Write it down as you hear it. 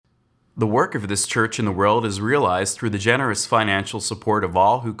The work of this church in the world is realized through the generous financial support of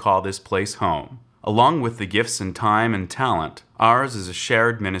all who call this place home. Along with the gifts and time and talent, ours is a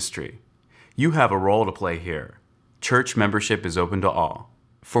shared ministry. You have a role to play here. Church membership is open to all.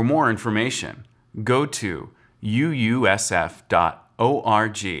 For more information, go to uusf.org.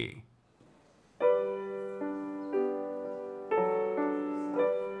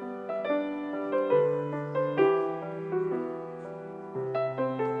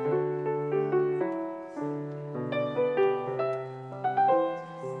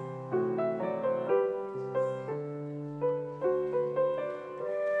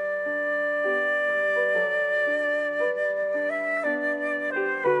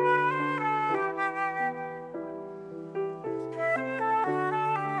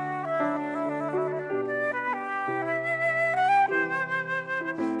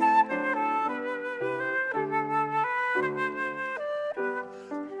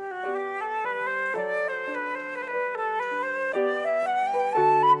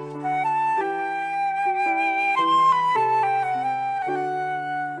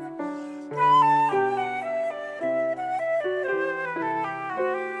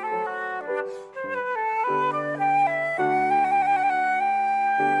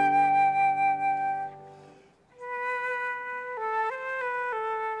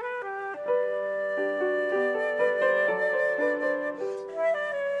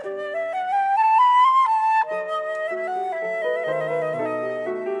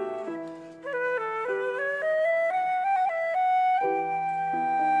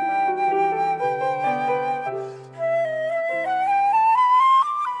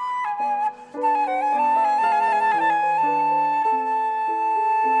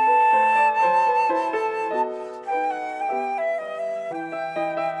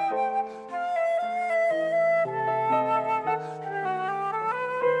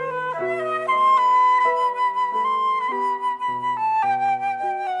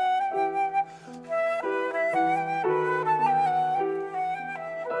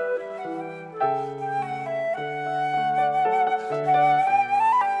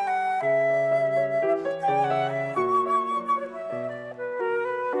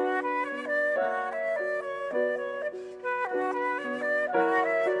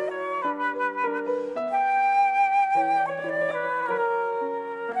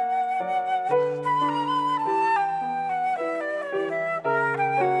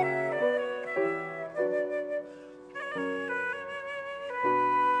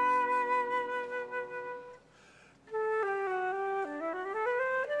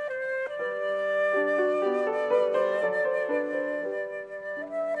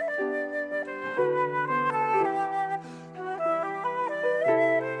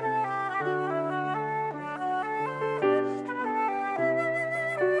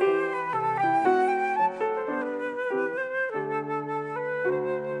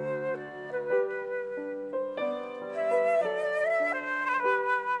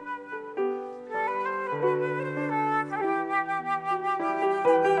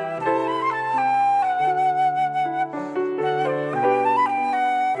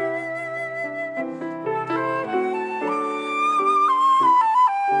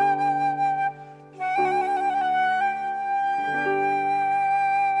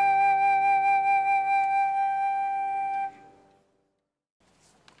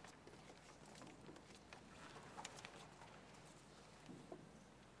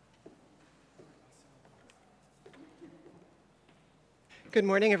 Good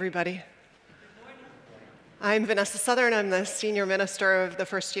morning, everybody. I'm Vanessa Southern. I'm the Senior Minister of the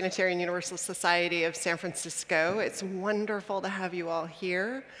First Unitarian Universalist Society of San Francisco. It's wonderful to have you all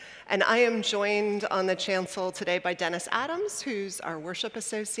here. And I am joined on the chancel today by Dennis Adams, who's our worship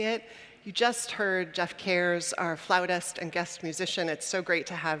associate. You just heard Jeff Cares, our flautist and guest musician. It's so great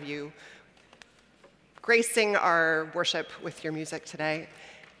to have you gracing our worship with your music today.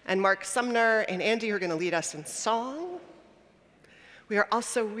 And Mark Sumner and Andy are going to lead us in song. We are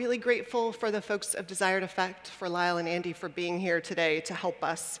also really grateful for the folks of Desired Effect, for Lyle and Andy for being here today to help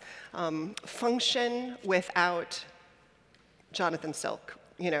us function without Jonathan Silk,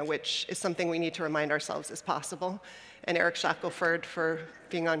 which is something we need to remind ourselves is possible. And Eric Shackelford for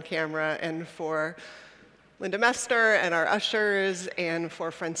being on camera, and for Linda Mester and our ushers, and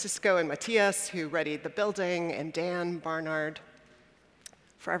for Francisco and Matias who readied the building, and Dan Barnard,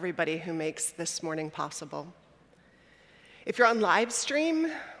 for everybody who makes this morning possible. If you're on live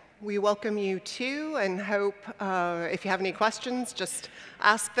stream, we welcome you too, and hope if you have any questions, just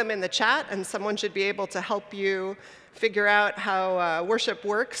ask them in the chat, and someone should be able to help you figure out how worship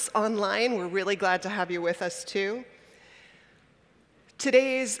works online. We're really glad to have you with us too.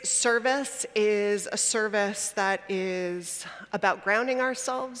 Today's service is a service that is about grounding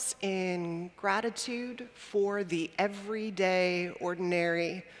ourselves in gratitude for the everyday,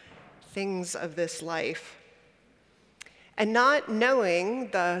 ordinary things of this life. And not knowing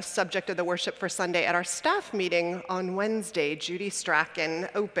the subject of the worship for Sunday, at our staff meeting on Wednesday, Judy Strachan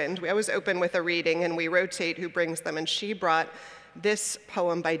opened. We always open with a reading, and we rotate who brings them, and she brought this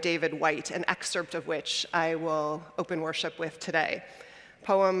poem by David Whyte, an excerpt of which I will open worship with today.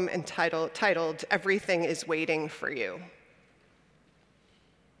 Poem titled, "Everything is Waiting for You."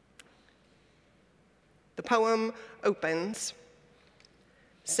 The poem opens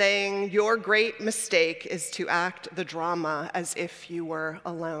saying, "Your great mistake is to act the drama as if you were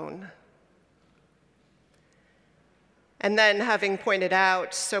alone." And then, having pointed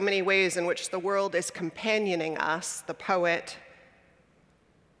out so many ways in which the world is companioning us, the poet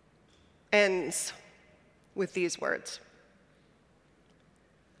ends with these words.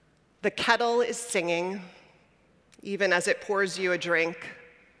 "The kettle is singing, even as it pours you a drink.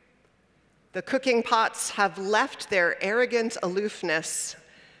 The cooking pots have left their arrogant aloofness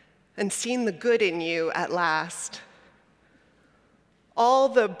and seen the good in you at last. All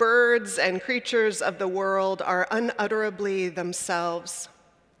the birds and creatures of the world are unutterably themselves.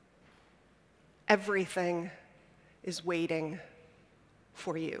 Everything is waiting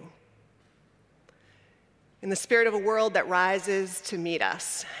for you." In the spirit of a world that rises to meet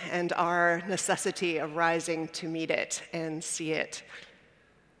us and our necessity of rising to meet it and see it,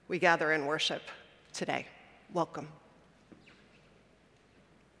 we gather in worship today. Welcome.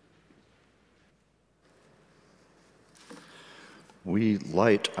 We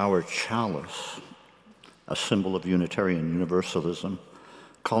light our chalice, a symbol of Unitarian Universalism,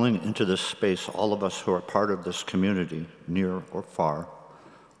 calling into this space all of us who are part of this community, near or far,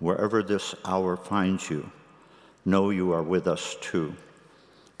 wherever this hour finds you. Know you are with us too.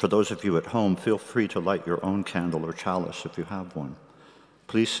 For those of you at home, feel free to light your own candle or chalice if you have one.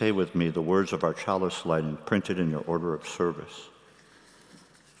 Please say with me the words of our chalice lighting printed in your order of service.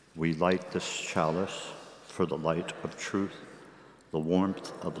 We light this chalice for the light of truth, the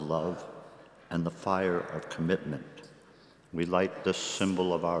warmth of love, and the fire of commitment. We light this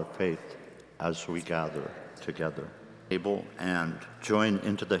symbol of our faith as we gather together. And join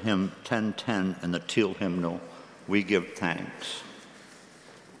into the hymn 1010 and the Teal hymnal, "We Give Thanks."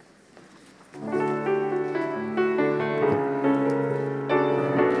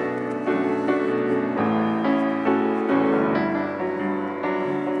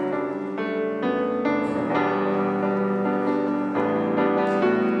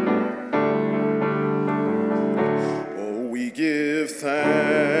 Oh, we give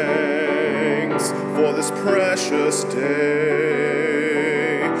thanks for this precious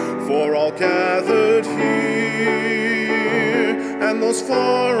day, for all gathered here and those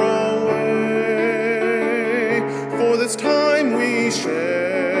far away, for this time we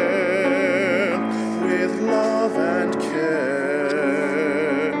share with love and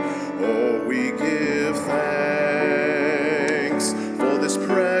care. Oh, we give thanks for this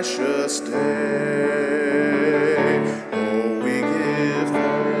precious day. Oh, we give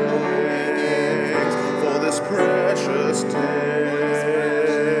thanks for this precious day.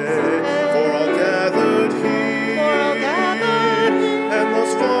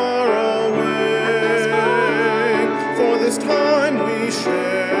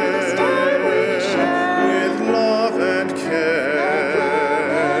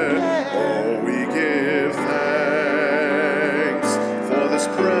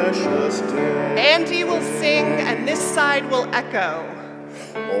 Andy will sing, and this side will echo.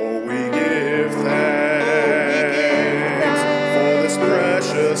 Oh, we give thanks for this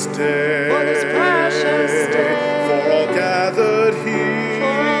precious day, for all gathered here,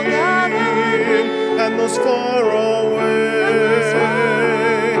 and those far away,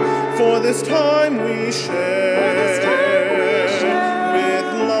 for this time we share with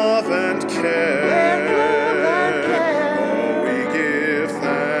love and care.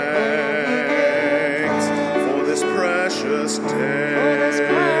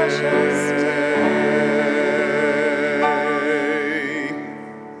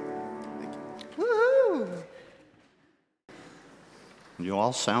 You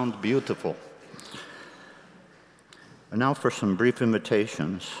all sound beautiful. And now for some brief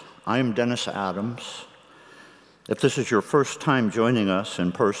invitations. I am Dennis Adams. If this is your first time joining us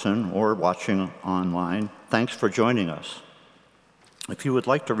in person or watching online, thanks for joining us. If you would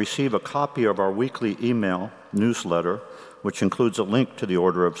like to receive a copy of our weekly email newsletter, which includes a link to the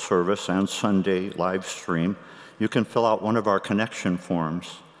order of service and Sunday live stream, you can fill out one of our connection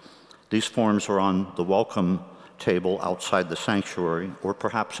forms. These forms are on the welcome table outside the sanctuary, or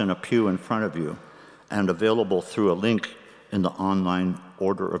perhaps in a pew in front of you, and available through a link in the online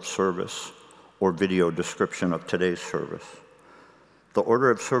order of service or video description of today's service. The order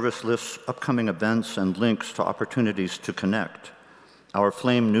of service lists upcoming events and links to opportunities to connect. Our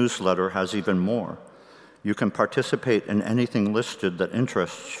Flame newsletter has even more. You can participate in anything listed that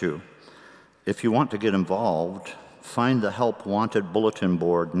interests you. If you want to get involved, find the Help Wanted bulletin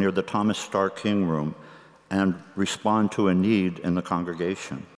board near the Thomas Starr King Room and respond to a need in the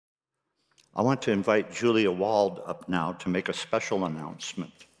congregation. I want to invite Julia Wald up now to make a special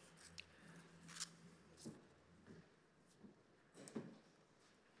announcement.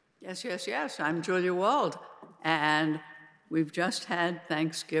 Yes, I'm Julia Wald, and we've just had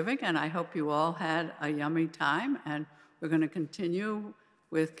Thanksgiving, and I hope you all had a yummy time, and we're going to continue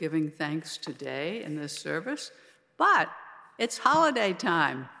with giving thanks today in this service, but it's holiday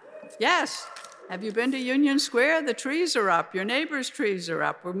time. Yes, have you been to Union Square? The trees are up, your neighbors' trees are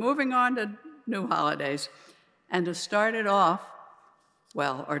up. We're moving on to new holidays. And to start it off,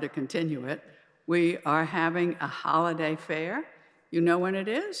 well, or to continue it, we are having a holiday fair. You know when it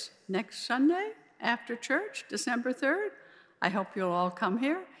is? Next Sunday after church, December 3rd. I hope you'll all come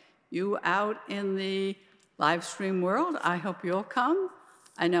here. You out in the live stream world, I hope you'll come.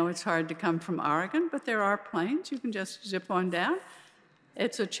 I know it's hard to come from Oregon, but there are planes. You can just zip on down.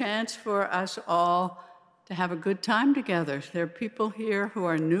 It's a chance for us all to have a good time together. There are people here who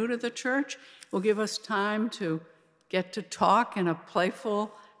are new to the church. It will give us time to get to talk in a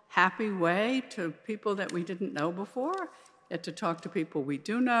playful, happy way to people that we didn't know before, get to talk to people we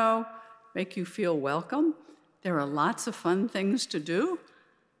do know, make you feel welcome. There are lots of fun things to do.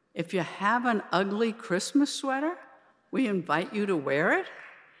 If you have an ugly Christmas sweater, we invite you to wear it.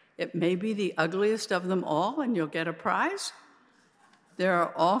 It may be the ugliest of them all, and you'll get a prize. There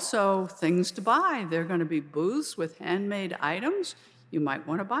are also things to buy. There are going to be booths with handmade items. You might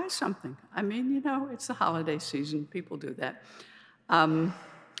want to buy something. I mean, you know, it's the holiday season. People do that.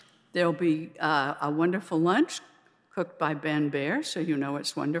 There'll be a wonderful lunch cooked by Ben Bear, so you know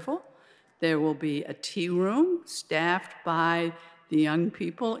it's wonderful. There will be a tea room staffed by the young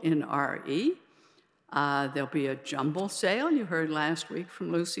people in RE. There'll be a jumble sale. You heard last week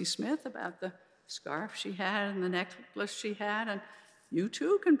from Lucy Smith about the scarf she had and the necklace she had, and you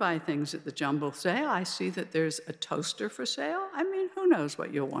too can buy things at the jumble sale. I see that there's a toaster for sale. I mean, who knows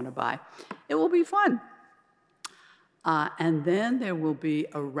what you'll want to buy. It will be fun. And then there will be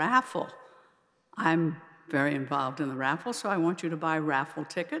a raffle. I'm very involved in the raffle, so I want you to buy raffle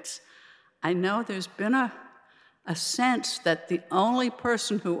tickets. I know there's been a sense that the only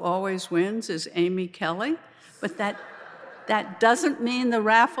person who always wins is Amy Kelly, but that doesn't mean the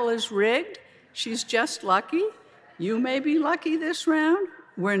raffle is rigged. She's just lucky. You may be lucky this round.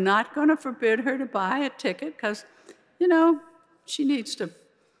 We're not going to forbid her to buy a ticket because, you know, she needs to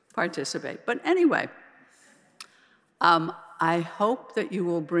participate. But anyway, I hope that you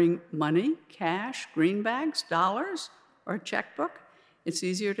will bring money, cash, greenbacks, dollars, or a checkbook. It's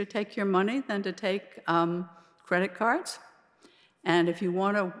easier to take your money than to take credit cards. And if you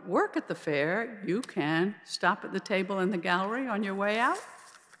want to work at the fair, you can stop at the table in the gallery on your way out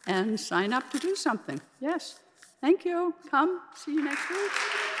and sign up to do something. Yes. Thank you. Come. See you next week.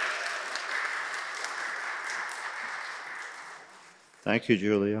 Thank you,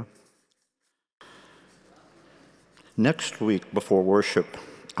 Julia. Next week before worship,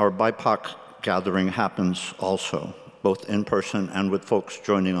 our BIPOC gathering happens also, both in person and with folks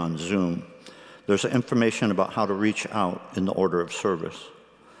joining on Zoom. There's information about how to reach out in the order of service.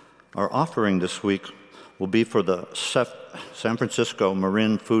 Our offering this week will be for the San Francisco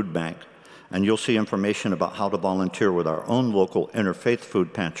Marin Food Bank, and you'll see information about how to volunteer with our own local interfaith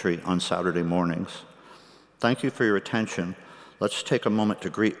food pantry on Saturday mornings. Thank you for your attention. Let's take a moment to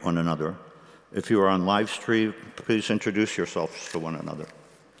greet one another. If you are on live stream, please introduce yourselves to one another.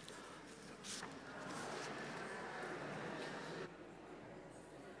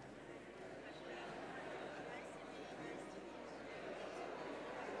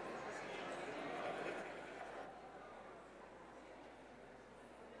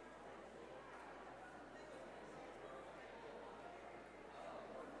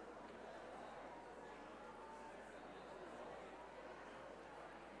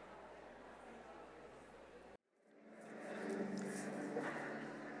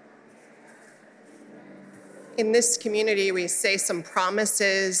 In this community, we say some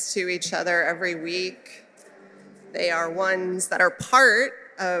promises to each other every week. They are ones that are part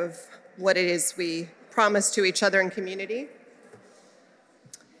of what it is we promise to each other in community.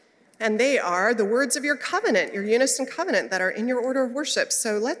 And they are the words of your covenant, your unison covenant that are in your order of worship.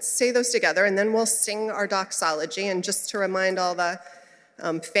 So let's say those together, and then we'll sing our doxology. And just to remind all the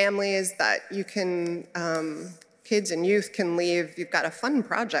families that you can, kids and youth can leave, you've got a fun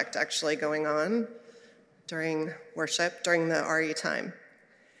project actually going on during worship, during the RE time.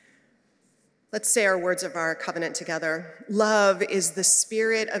 Let's say our words of our covenant together. Love is the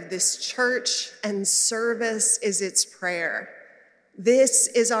spirit of this church, and service is its prayer. This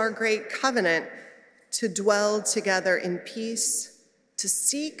is our great covenant, to dwell together in peace, to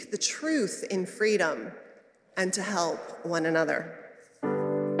seek the truth in freedom, and to help one another.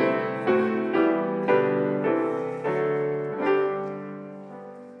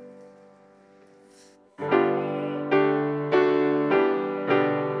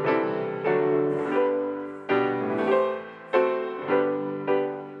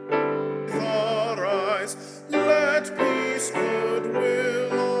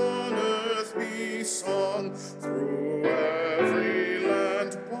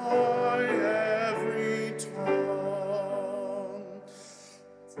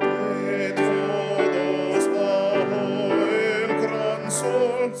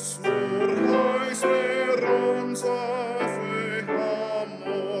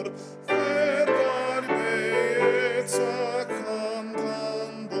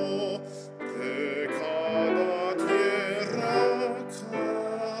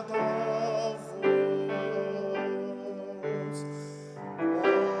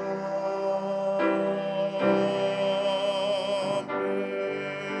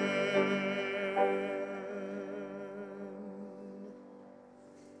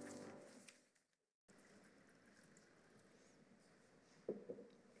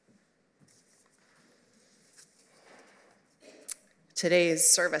 Today's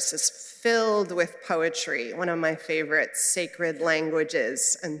service is filled with poetry, one of my favorite sacred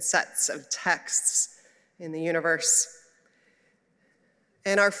languages and sets of texts in the universe.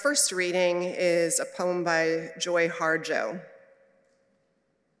 And our first reading is a poem by Joy Harjo.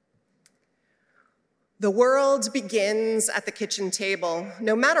 The world begins at the kitchen table.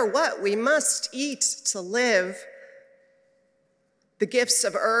 No matter what, we must eat to live. The gifts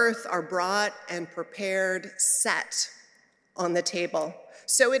of earth are brought and prepared, set on the table.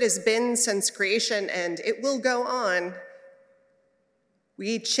 So it has been since creation, and it will go on.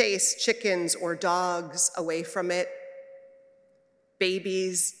 We chase chickens or dogs away from it.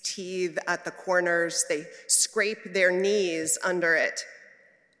 Babies teethe at the corners. They scrape their knees under it.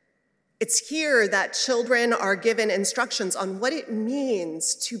 It's here that children are given instructions on what it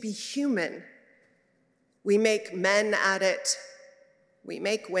means to be human. We make men at it. We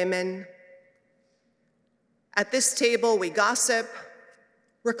make women. At this table, we gossip,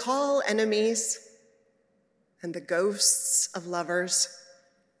 recall enemies, and the ghosts of lovers.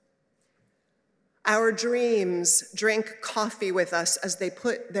 Our dreams drink coffee with us as they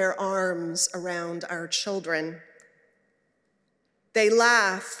put their arms around our children. They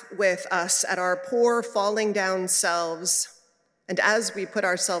laugh with us at our poor falling down selves, and as we put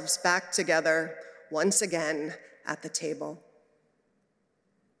ourselves back together once again at the table.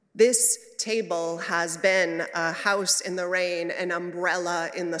 This table has been a house in the rain, an umbrella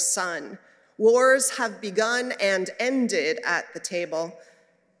in the sun. Wars have begun and ended at the table.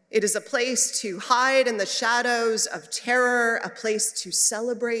 It is a place to hide in the shadows of terror, a place to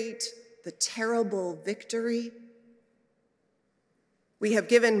celebrate the terrible victory. We have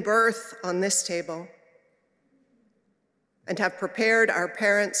given birth on this table and have prepared our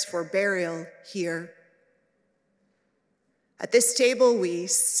parents for burial here. At this table, we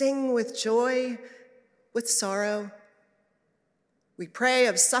sing with joy, with sorrow. We pray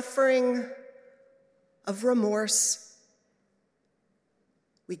of suffering, of remorse.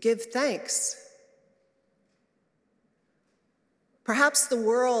 We give thanks. Perhaps the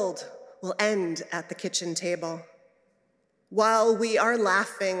world will end at the kitchen table while we are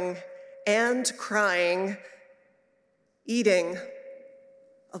laughing and crying, eating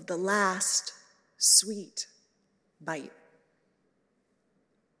of the last sweet bite.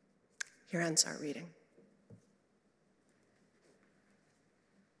 Here ends our reading.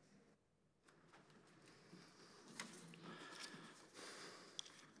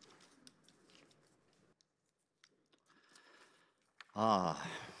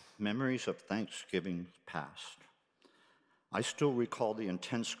 Memories of Thanksgiving past. I still recall the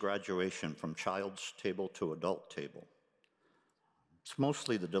intense graduation from child's table to adult table. It's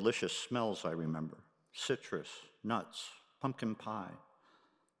mostly the delicious smells I remember: citrus, nuts, pumpkin pie,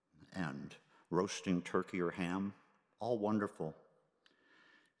 and roasting turkey or ham, all wonderful.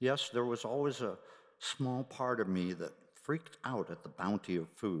 Yes, there was always a small part of me that freaked out at the bounty of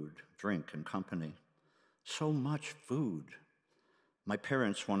food, drink, and company. So much food. My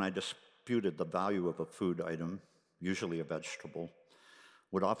parents, when I disputed the value of a food item, usually a vegetable,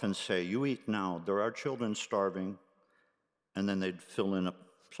 would often say, "You eat now, there are children starving," and then they'd fill in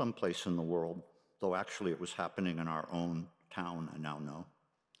some place in the world, though actually it was happening in our own town, I now know.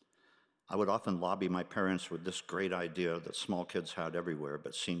 I would often lobby my parents with this great idea that small kids had everywhere,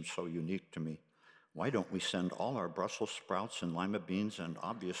 but seemed so unique to me. Why don't we send all our Brussels sprouts and lima beans and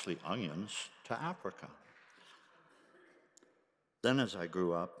obviously onions to Africa? Then as I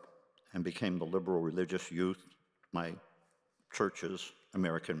grew up and became the liberal religious youth my churches,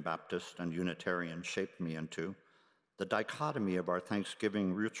 American Baptist and Unitarian, shaped me into, the dichotomy of our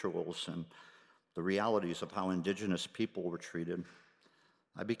Thanksgiving rituals and the realities of how indigenous people were treated,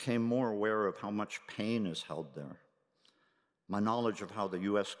 I became more aware of how much pain is held there. My knowledge of how the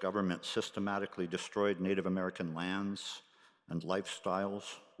US government systematically destroyed Native American lands and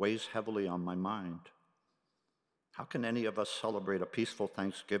lifestyles weighs heavily on my mind. How can any of us celebrate a peaceful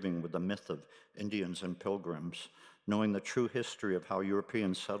Thanksgiving with the myth of Indians and pilgrims, knowing the true history of how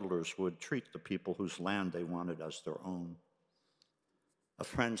European settlers would treat the people whose land they wanted as their own? A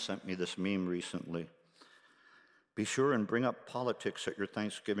friend sent me this meme recently. Be sure and bring up politics at your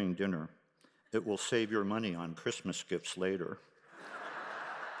Thanksgiving dinner. It will save your money on Christmas gifts later.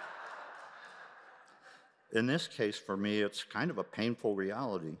 In this case, for me, it's kind of a painful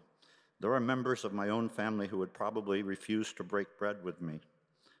reality. There are members of my own family who would probably refuse to break bread with me,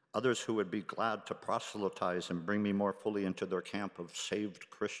 others who would be glad to proselytize and bring me more fully into their camp of saved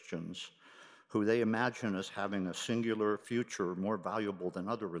Christians, who they imagine as having a singular future more valuable than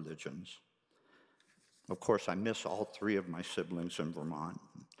other religions. Of course, I miss all three of my siblings in Vermont,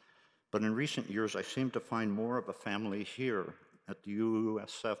 but in recent years, I seem to find more of a family here at the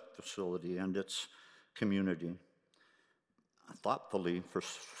USF facility and its community. Thoughtfully, for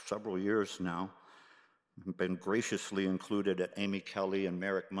several years now, I've been graciously included at Amy Kelly and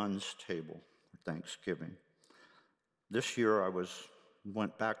Merrick Munn's table for Thanksgiving. This year, I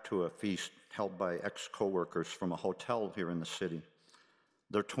went back to a feast held by ex-coworkers from a hotel here in the city.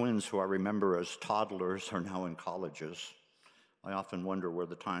 Their twins, who I remember as toddlers, are now in colleges. I often wonder where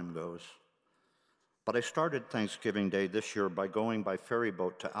the time goes. But I started Thanksgiving Day this year by going by ferry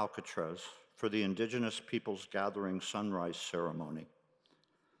boat to Alcatraz for the Indigenous Peoples Gathering sunrise ceremony.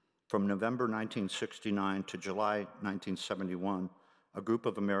 From November 1969 to July 1971, a group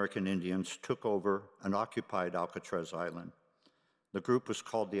of American Indians took over and occupied Alcatraz Island. The group was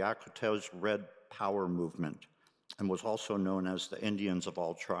called the Alcatraz Red Power Movement and was also known as the Indians of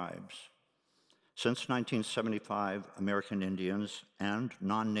All Tribes. Since 1975, American Indians and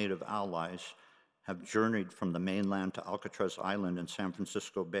non-native allies have journeyed from the mainland to Alcatraz Island in San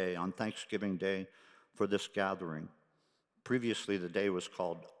Francisco Bay on Thanksgiving Day for this gathering. Previously, the day was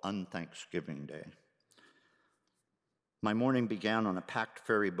called Unthanksgiving Day. My morning began on a packed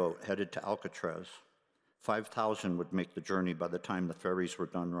ferry boat headed to Alcatraz. 5,000 would make the journey by the time the ferries were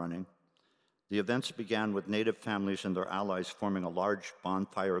done running. The events began with Native families and their allies forming a large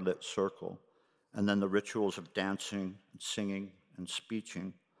bonfire-lit circle, and then the rituals of dancing, and singing, and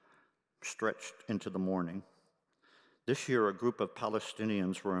speeching stretched into the morning. This year, a group of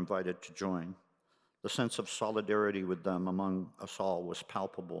Palestinians were invited to join. The sense of solidarity with them among us all was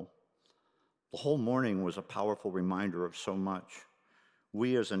palpable. The whole morning was a powerful reminder of so much.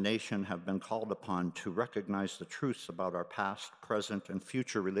 We as a nation have been called upon to recognize the truths about our past, present, and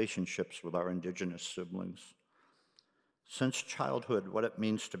future relationships with our Indigenous siblings. Since childhood, what it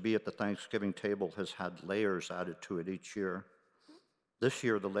means to be at the Thanksgiving table has had layers added to it each year. This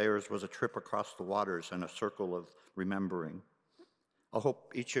year, the layers was a trip across the waters and a circle of remembering. I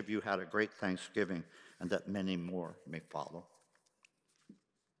hope each of you had a great Thanksgiving and that many more may follow.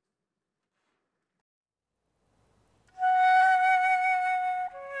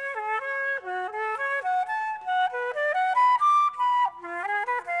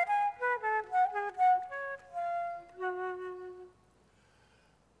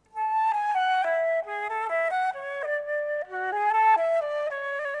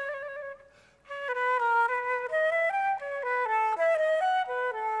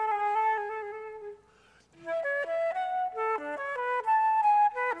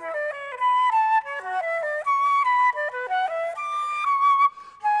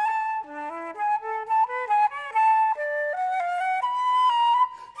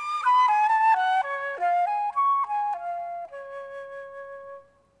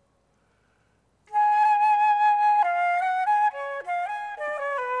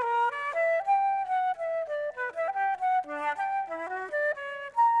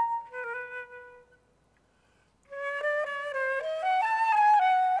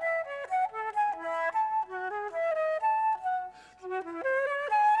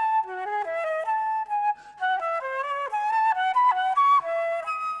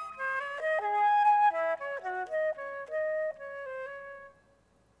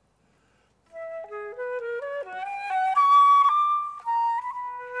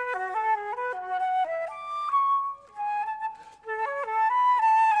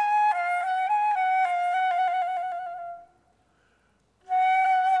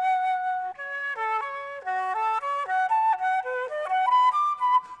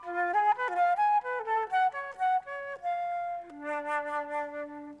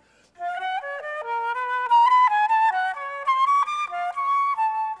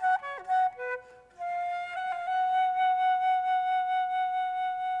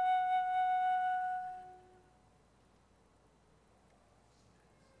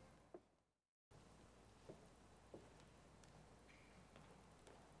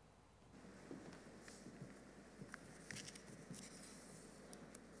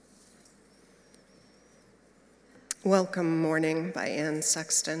 Welcome Morning by Anne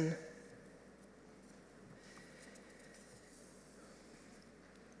Sexton.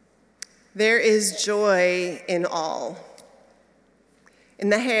 There is joy in all.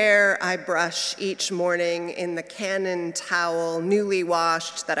 In the hair I brush each morning, in the Canon towel newly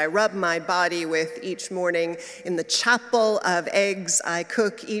washed that I rub my body with each morning, in the chapel of eggs I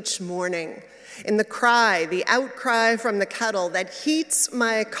cook each morning, in the outcry from the kettle that heats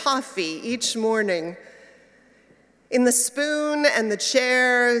my coffee each morning, in the spoon and the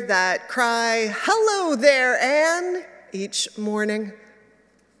chair that cry, "Hello there, Anne," each morning,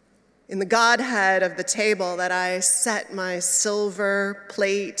 in the Godhead of the table that I set my silver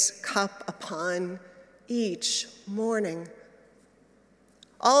plate cup upon each morning.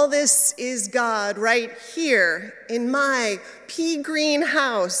 All this is God right here in my pea-green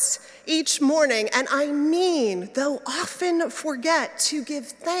house each morning, and I mean, though often forget, to give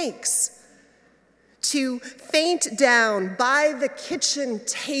thanks, to faint down by the kitchen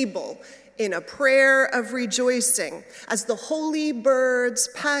table in a prayer of rejoicing as the holy birds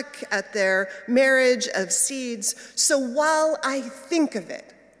peck at their marriage of seeds. So while I think of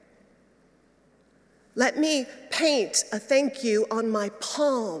it, let me paint a thank you on my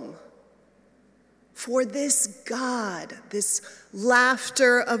palm for this God, this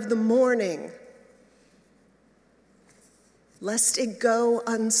laughter of the morning, lest it go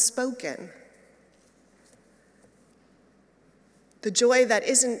unspoken. The joy that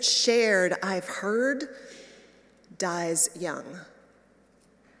isn't shared, I've heard, dies young.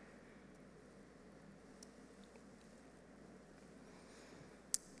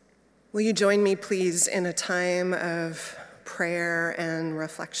 Will you join me, please, in a time of prayer and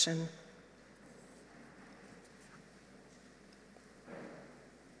reflection?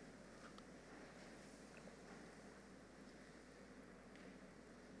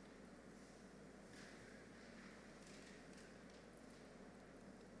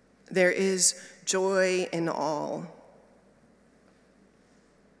 There is joy in all.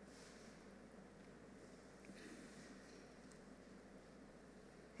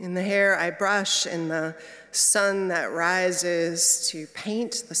 In the hair I brush, in the sun that rises to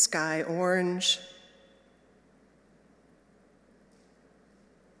paint the sky orange,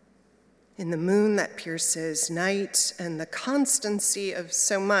 in the moon that pierces night and the constancy of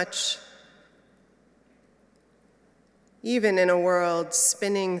so much, even in a world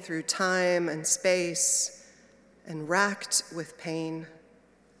spinning through time and space and racked with pain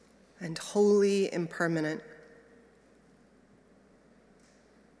and wholly impermanent.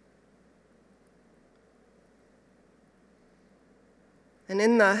 And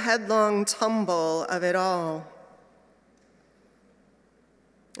in the headlong tumble of it all,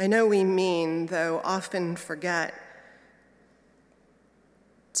 I know we mean, though often forget,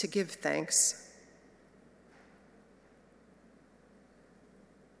 to give thanks.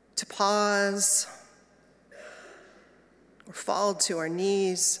 To pause or fall to our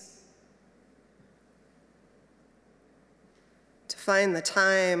knees, to find the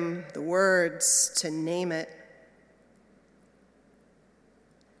time, the words to name it.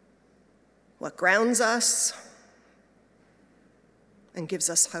 What grounds us and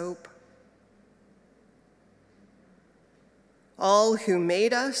gives us hope. All who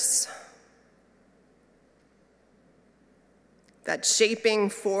made us, that shaping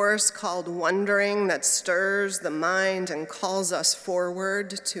force called wondering that stirs the mind and calls us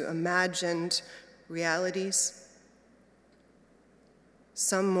forward to imagined realities,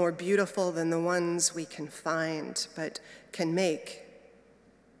 some more beautiful than the ones we can find but can make.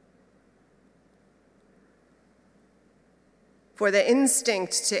 For the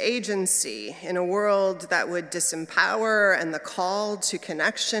instinct to agency in a world that would disempower, and the call to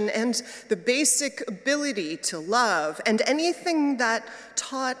connection, and the basic ability to love, and anything that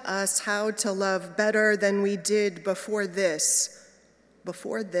taught us how to love better than we did before this.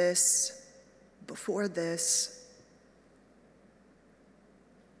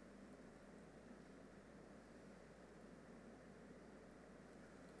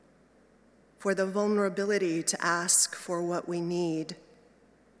 For the vulnerability to ask for what we need,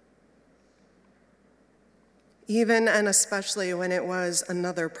 even and especially when it was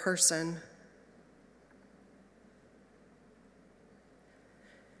another person.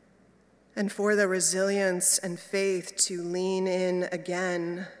 And for the resilience and faith to lean in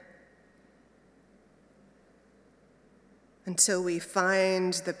again until we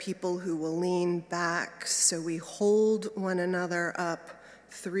find the people who will lean back, so we hold one another up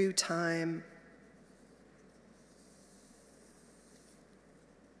through time.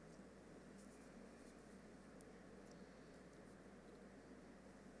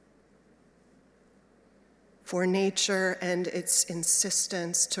 for nature and its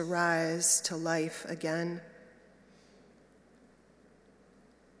insistence to rise to life again,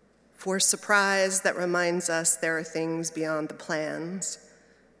 for surprise that reminds us there are things beyond the plans,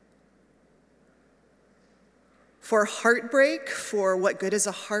 for heartbreak, for what good is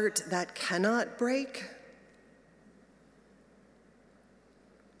a heart that cannot break,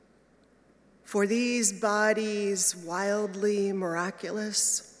 for these bodies wildly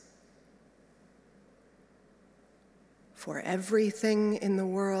miraculous, for everything in the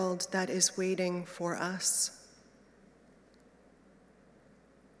world that is waiting for us.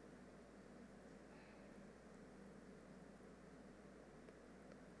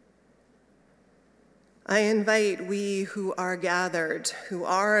 I invite we who are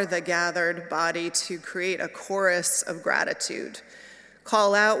the gathered body, to create a chorus of gratitude.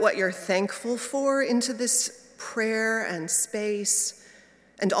 Call out what you're thankful for into this prayer and space,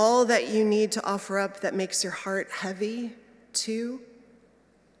 and all that you need to offer up that makes your heart heavy, too.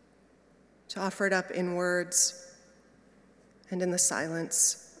 To offer it up in words and in the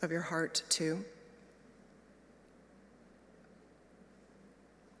silence of your heart, too.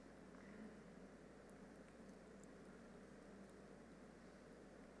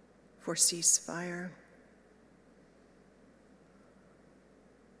 For ceasefire,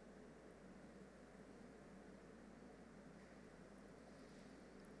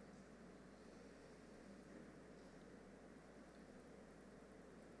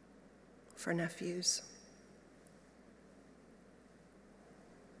 for nephews,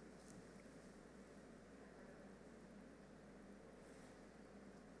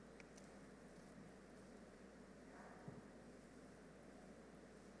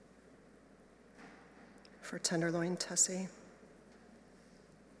 for Tenderloin Tessie,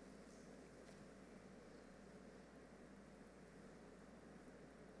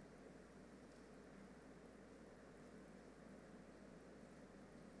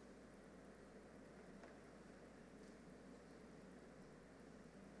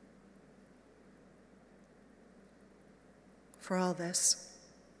 for all this.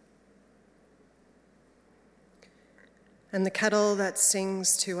 And the kettle that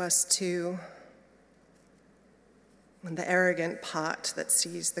sings to us too, and the arrogant pot that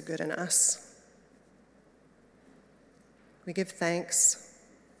sees the good in us. We give thanks.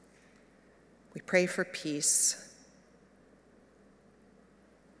 We pray for peace.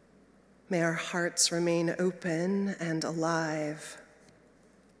 May our hearts remain open and alive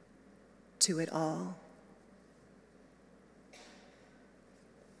to it all.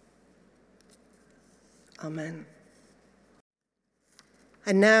 Amen.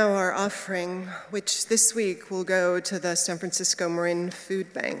 And now our offering, which this week will go to the San Francisco Marin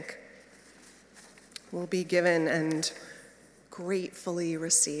Food Bank, will be given and gratefully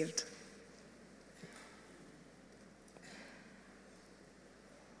received.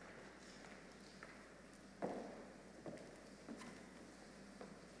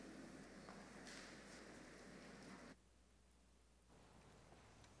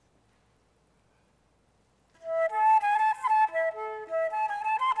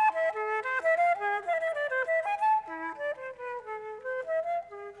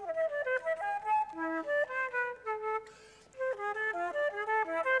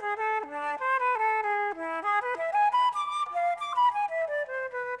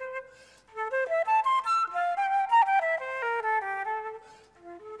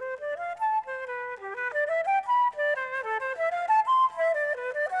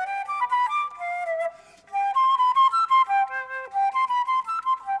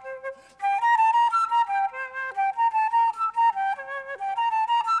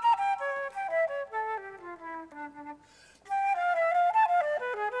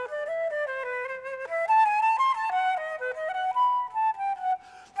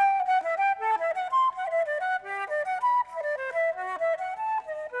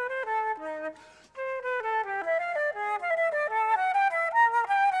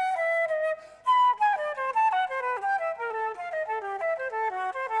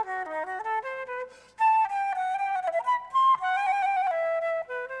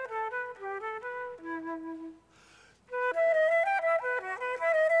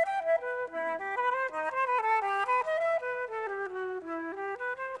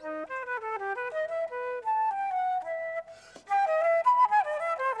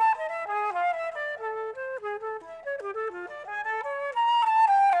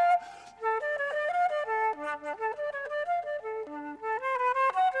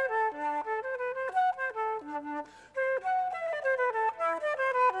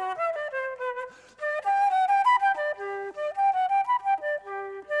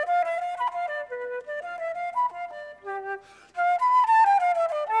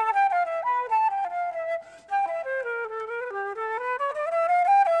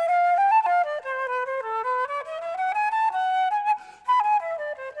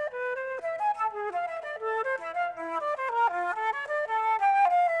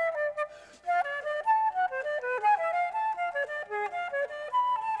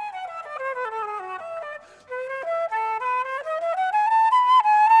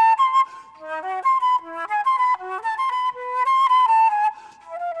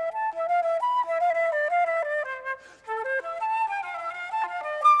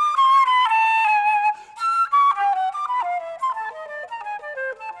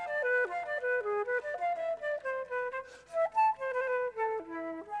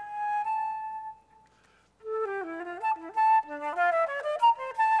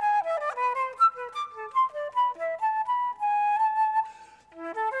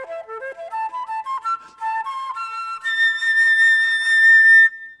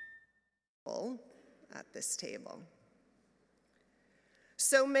 people at this table.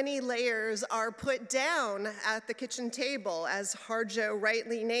 So many layers are put down at the kitchen table, as Harjo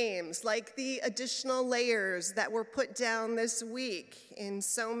rightly names, like the additional layers that were put down this week in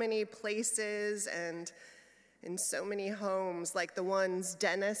so many places and in so many homes, like the ones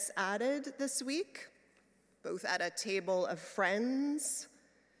Dennis added this week, both at a table of friends,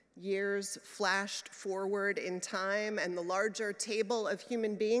 years flashed forward in time, and the larger table of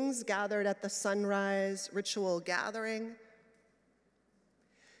human beings gathered at the sunrise ritual gathering.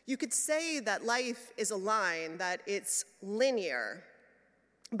 You could say that life is a line, that it's linear,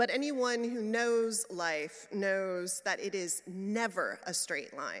 but anyone who knows life knows that it is never a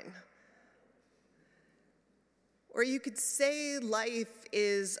straight line. Or you could say life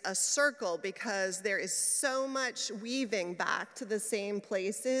is a circle because there is so much weaving back to the same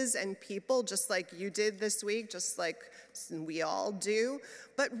places and people, just like you did this week, just like we all do.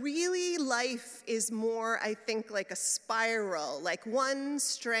 But really, life is more, I think, like a spiral, like one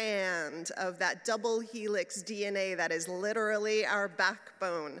strand of that double helix DNA that is literally our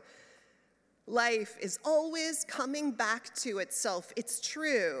backbone. Life is always coming back to itself, it's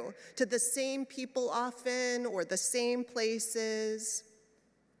true, to the same people often or the same places,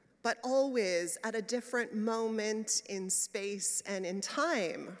 but always at a different moment in space and in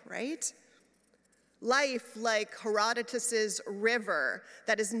time, right? Life like Herodotus's river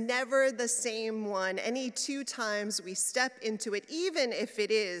that is never the same one any 2 times we step into it, even if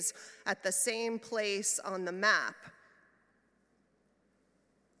it is at the same place on the map.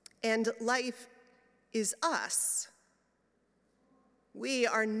 And life is us. We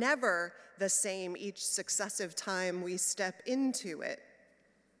are never the same each successive time we step into it.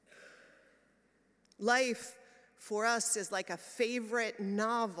 Life for us is like a favorite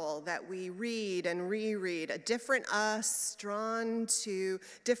novel that we read and reread, a different us drawn to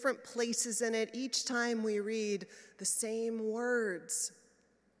different places in it each time we read the same words.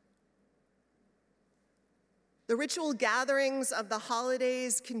 The ritual gatherings of the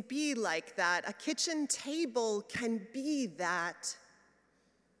holidays can be like that. A kitchen table can be that.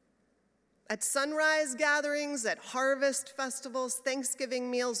 At sunrise gatherings, at harvest festivals, Thanksgiving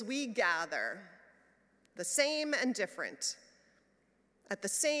meals, we gather, the same and different, at the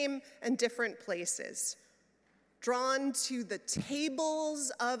same and different places, drawn to the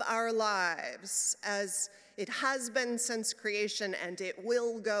tables of our lives, as it has been since creation and it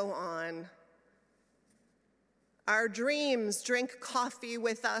will go on. Our dreams drink coffee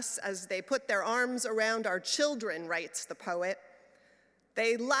with us as they put their arms around our children, writes the poet.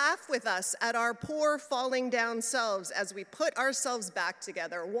 They laugh with us at our poor falling down selves as we put ourselves back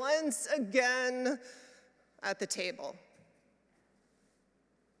together once again at the table.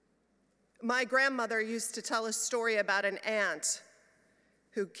 My grandmother used to tell a story about an aunt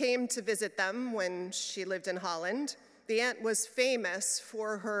who came to visit them when she lived in Holland. The aunt was famous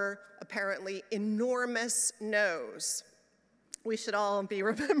for her apparently enormous nose. We should all be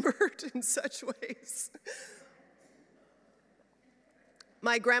remembered in such ways.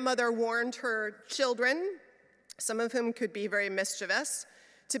 My grandmother warned her children, some of whom could be very mischievous,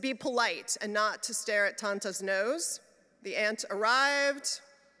 to be polite and not to stare at Tanta's nose. The aunt arrived,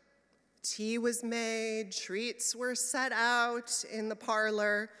 tea was made, treats were set out in the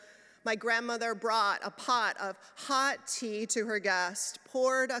parlor. My grandmother brought a pot of hot tea to her guest,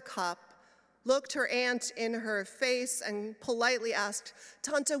 poured a cup, looked her aunt in her face, and politely asked,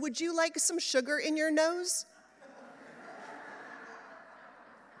 "Tanta, would you like some sugar in your nose?"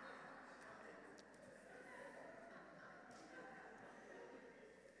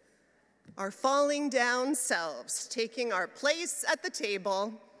 Our falling down selves, taking our place at the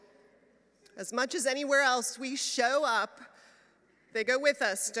table. As much as anywhere else, we show up. They go with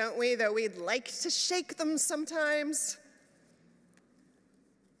us, don't we? Though we'd like to shake them sometimes.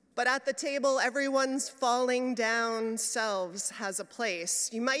 But at the table, everyone's falling down selves has a place.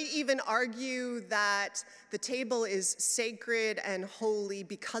 You might even argue that the table is sacred and holy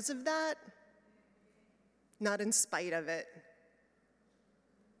because of that, not in spite of it.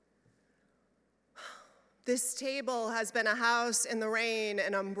 This table has been a house in the rain,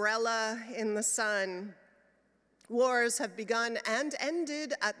 an umbrella in the sun. Wars have begun and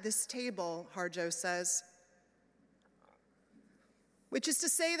ended at this table, Harjo says. Which is to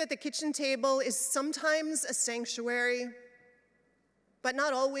say that the kitchen table is sometimes a sanctuary, but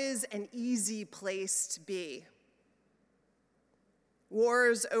not always an easy place to be.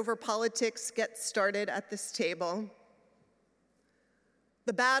 Wars over politics get started at this table.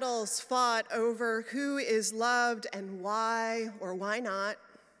 The battles fought over who is loved and why or why not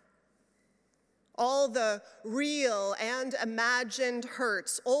all the real and imagined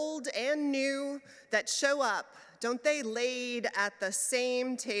hurts, old and new, that show up, don't they, laid at the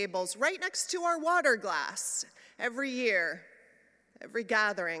same tables, right next to our water glass, every year, every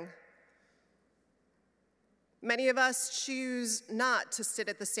gathering. Many of us choose not to sit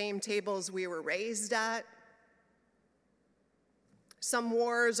at the same tables we were raised at. Some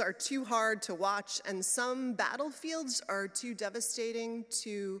wars are too hard to watch, and some battlefields are too devastating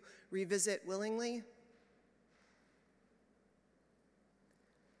to revisit willingly.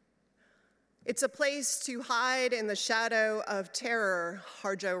 It's a place to hide in the shadow of terror,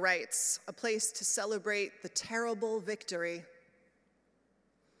 Harjo writes, a place to celebrate the terrible victory.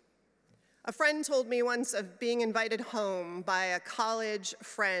 A friend told me once of being invited home by a college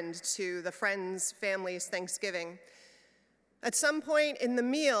friend to the friend's family's Thanksgiving. At some point in the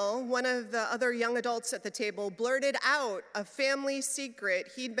meal, one of the other young adults at the table blurted out a family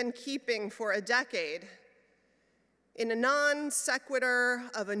secret he'd been keeping for a decade. In a non sequitur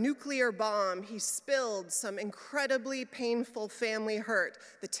of a nuclear bomb, he spilled some incredibly painful family hurt.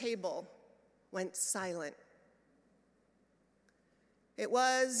 The table went silent. It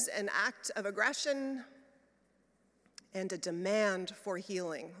was an act of aggression and a demand for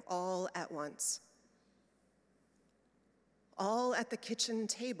healing all at once. All at the kitchen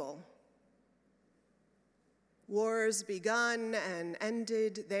table. Wars begun and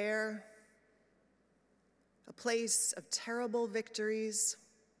ended there. A place of terrible victories.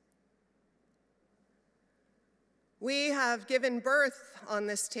 We have given birth on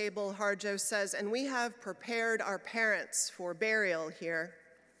this table, Harjo says, and we have prepared our parents for burial here.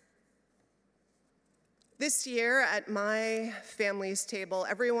 This year at my family's table,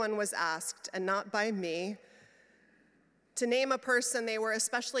 everyone was asked, and not by me, to name a person they were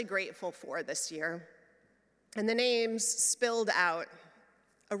especially grateful for this year. And the names spilled out.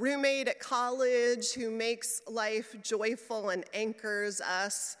 A roommate at college who makes life joyful and anchors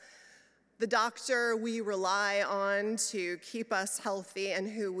us. The doctor we rely on to keep us healthy and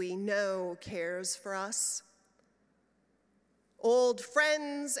who we know cares for us. Old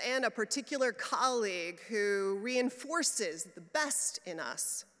friends and a particular colleague who reinforces the best in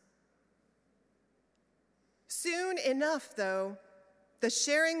us. Soon enough, though, the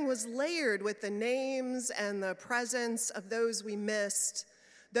sharing was layered with the names and the presence of those we missed,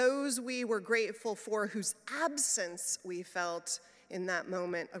 those we were grateful for, whose absence we felt in that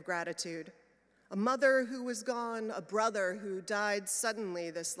moment of gratitude. A mother who was gone, a brother who died suddenly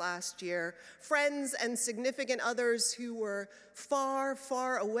this last year, friends and significant others who were far,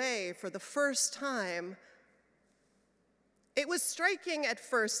 far away for the first time. It was striking at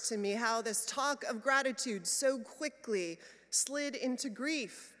first to me how this talk of gratitude so quickly slid into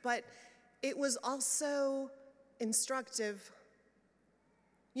grief, but it was also instructive.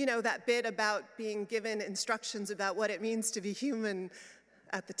 You know, that bit about being given instructions about what it means to be human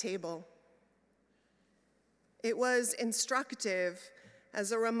at the table. It was instructive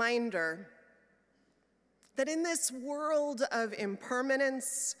as a reminder that in this world of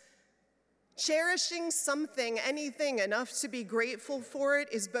impermanence, cherishing something, anything enough to be grateful for it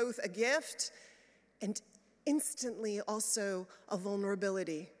is both a gift and instantly also a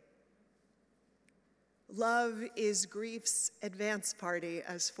vulnerability. Love is grief's advance party,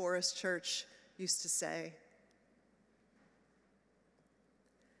 as Forrest Church used to say.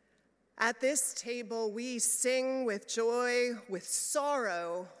 At this table, we sing with joy, with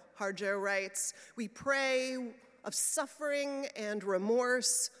sorrow, Harjo writes. We pray of suffering and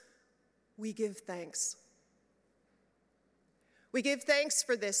remorse. We give thanks. We give thanks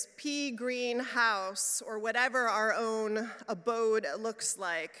for this pea-green house, or whatever our own abode looks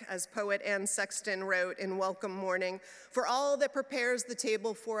like, as poet Anne Sexton wrote in Welcome Morning, for all that prepares the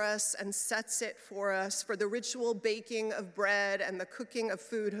table for us and sets it for us, for the ritual baking of bread and the cooking of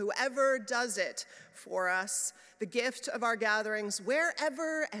food, whoever does it for us, the gift of our gatherings,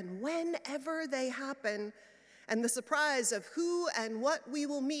 wherever and whenever they happen, and the surprise of who and what we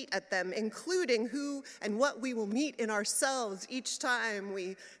will meet at them, including who and what we will meet in ourselves each time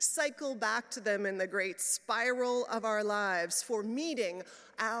we cycle back to them in the great spiral of our lives for meeting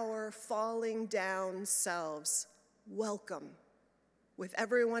our falling down selves. Welcome with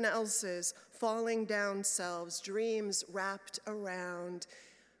everyone else's falling down selves, dreams wrapped around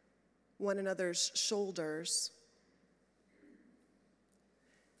one another's shoulders.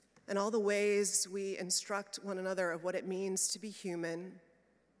 And all the ways we instruct one another of what it means to be human,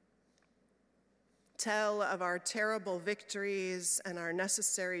 tell of our terrible victories and our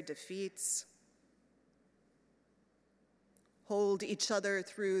necessary defeats, hold each other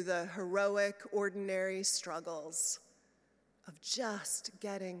through the heroic, ordinary struggles of just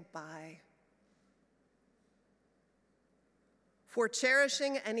getting by. for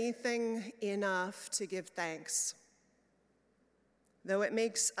cherishing anything enough to give thanks, though it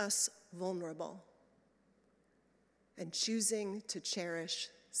makes us vulnerable, and choosing to cherish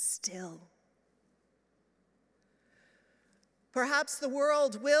still. Perhaps the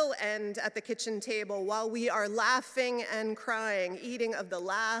world will end at the kitchen table while we are laughing and crying, eating of the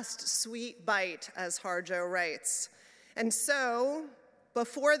last sweet bite, as Harjo writes. And so,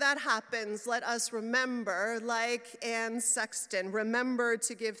 before that happens, let us remember, like Anne Sexton, remember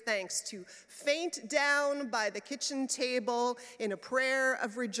to give thanks, to faint down by the kitchen table in a prayer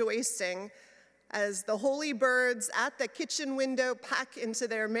of rejoicing as the holy birds at the kitchen window pack into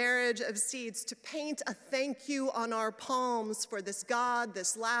their marriage of seeds, to paint a thank you on our palms for this God,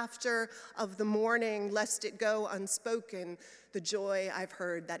 this laughter of the morning, lest it go unspoken. The joy I've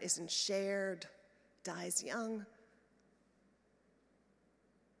heard that isn't shared dies young.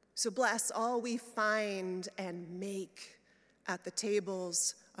 So bless all we find and make at the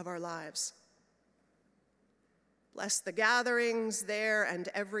tables of our lives. Bless the gatherings there and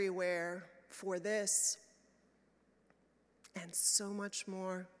everywhere for this and so much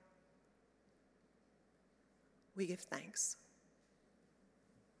more. We give thanks.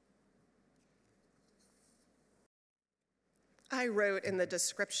 I wrote in the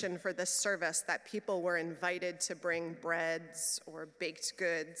description for this service that people were invited to bring breads or baked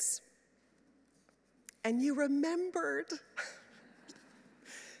goods. And you remembered.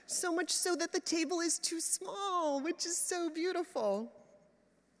 So much so that the table is too small, which is so beautiful.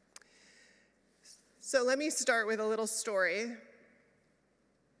 So let me start with a little story.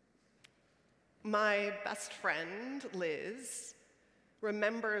 My best friend, Liz,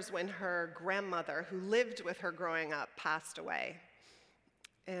 remembers when her grandmother, who lived with her growing up, passed away.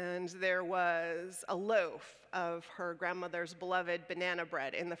 And there was a loaf of her grandmother's beloved banana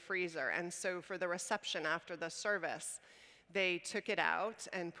bread in the freezer. And so for the reception after the service, they took it out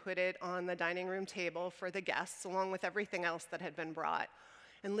and put it on the dining room table for the guests, along with everything else that had been brought.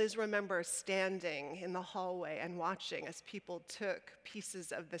 And Liz remembers standing in the hallway and watching as people took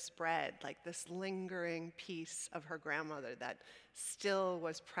pieces of this bread, like this lingering piece of her grandmother that still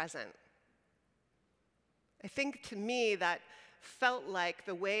was present. I think to me that felt like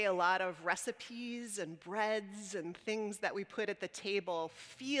the way a lot of recipes and breads and things that we put at the table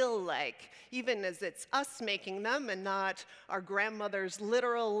feel like, even as it's us making them and not our grandmother's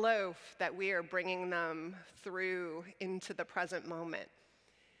literal loaf, that we are bringing them through into the present moment.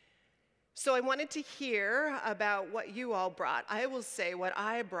 So I wanted to hear about what you all brought. I will say what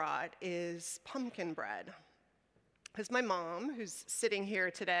I brought is pumpkin bread. Because my mom, who's sitting here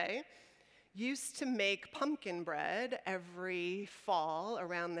today, used to make pumpkin bread every fall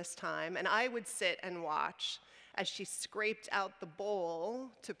around this time, and I would sit and watch as she scraped out the bowl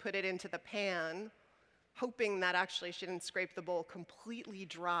to put it into the pan, hoping that actually she didn't scrape the bowl completely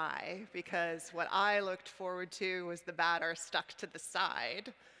dry, because what I looked forward to was the batter stuck to the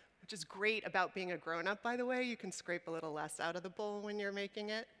side, which is great about being a grown-up, by the way. You can scrape a little less out of the bowl when you're making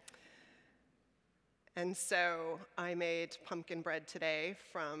it. And so I made pumpkin bread today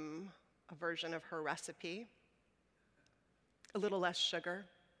from a version of her recipe, a little less sugar.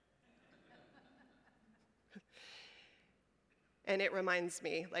 And it reminds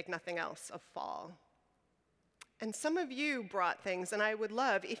me, like nothing else, of fall. And some of you brought things, and I would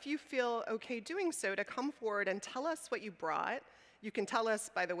love, if you feel okay doing so, to come forward and tell us what you brought. You can tell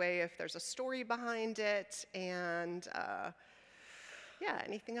us, by the way, if there's a story behind it, and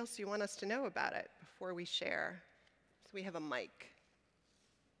anything else you want us to know about it before we share. So we have a mic.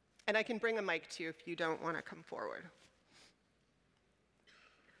 And I can bring a mic to you if you don't want to come forward.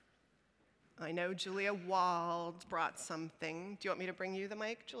 I know Julia Wald brought something. Do you want me to bring you the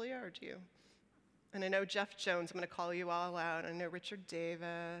mic, Julia, or do you? And I know Jeff Jones, I'm going to call you all out. I know Richard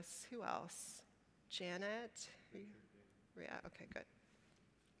Davis. Who else? Janet? Yeah, okay, good.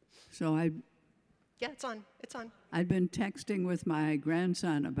 So Yeah, it's on. It's on. I'd been texting with my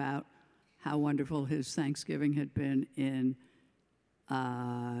grandson about how wonderful his Thanksgiving had been in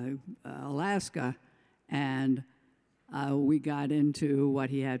Alaska, and we got into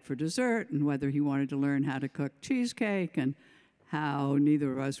what he had for dessert and whether he wanted to learn how to cook cheesecake and how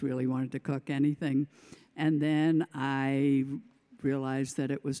neither of us really wanted to cook anything. And then I realized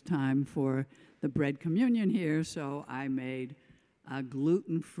that it was time for the bread communion here, so I made a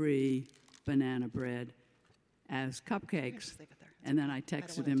gluten-free banana bread as cupcakes. And then I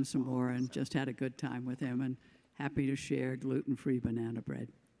texted him some more and just had a good time with him, and happy to share gluten-free banana bread.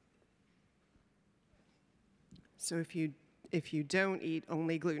 So if you don't eat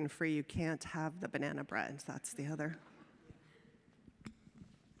only gluten-free, you can't have the banana bread. That's the other.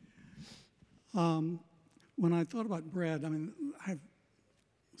 when I thought about bread, I mean, I have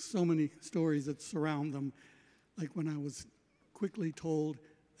so many stories that surround them. Like when I was quickly told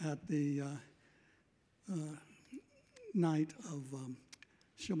at the night of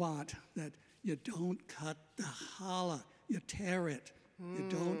Shabbat that you don't cut the challah, you tear it. You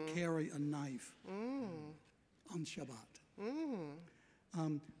don't carry a knife on Shabbat.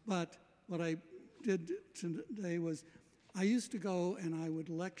 But what I did today was I used to go and I would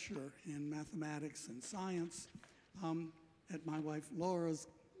lecture in mathematics and science at my wife Laura's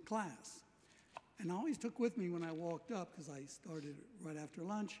class. And I always took with me when I walked up, because I started right after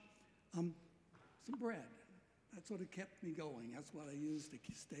lunch, some bread. That's what it kept me going. That's what I used to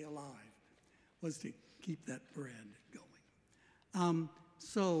stay alive, was to keep that bread going.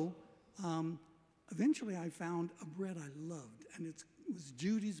 Eventually I found a bread I loved, and it was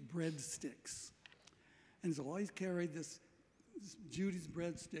Judy's Breadsticks. And so I always carried this Judy's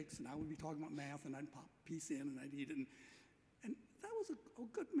Breadsticks, and I would be talking about math, and I'd pop a piece in, and I'd eat it. And that was a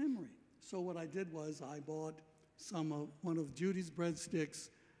good memory. So what I did was I bought one of Judy's Breadsticks,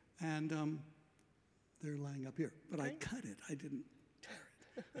 and they're laying up here. But I cut it. I didn't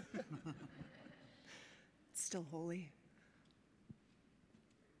tear it. It's still holy.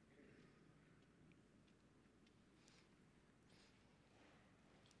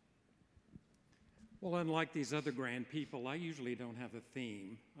 Well, unlike these other grand people, I usually don't have a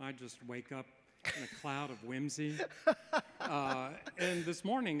theme. I just wake up in a cloud of whimsy. And this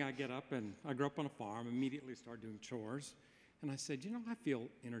morning I get up, and I grew up on a farm, immediately started doing chores. And I said, I feel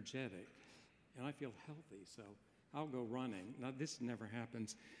energetic and I feel healthy, so I'll go running. Now, this never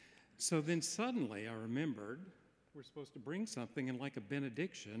happens. So then suddenly I remembered we're supposed to bring something, and like a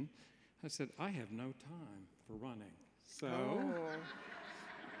benediction, I said, I have no time for running. So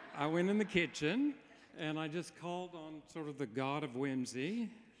I went in the kitchen, and I just called on sort of the god of whimsy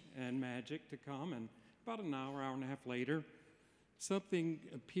and magic to come, and about an hour and a half later, something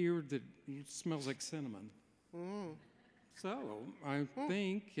appeared that smells like cinnamon. So I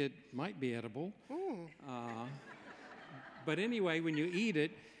think it might be edible. But anyway, when you eat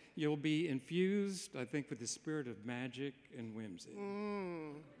it, you'll be infused, I think, with the spirit of magic and whimsy.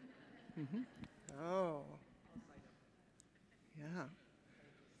 Oh. Yeah.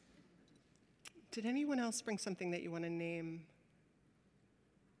 Did anyone else bring something that you want to name?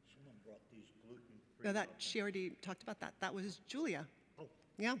 Someone brought these gluten-free. No, she already talked about that. That was Julia. Oh.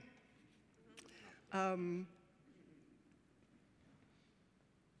 Yeah.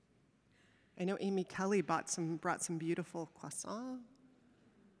 I know Amy Kelly brought some beautiful croissant.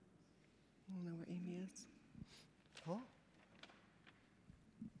 I don't know where Amy is. Oh.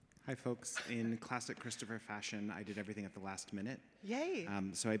 Hi, folks. In classic Christopher fashion, I did everything at the last minute. Yay.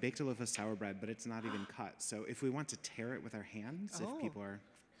 So I baked a loaf of sour bread, but it's not even cut. So if we want to tear it with our hands, if people are,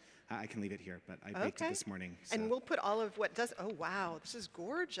 I can leave it here, but I baked it this morning. So. And we'll put all of what does, oh wow, this is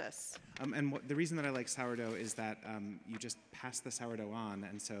gorgeous. The reason that I like sourdough is that you just pass the sourdough on,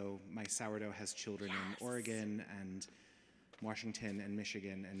 and so my sourdough has children in Oregon and Washington and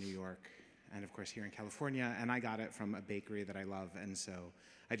Michigan and New York, and of course here in California, and I got it from a bakery that I love, and so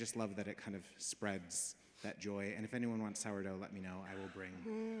I just love that it kind of spreads that joy. And if anyone wants sourdough, let me know. I will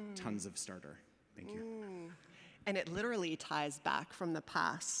bring tons of starter. Thank you. And it literally ties back from the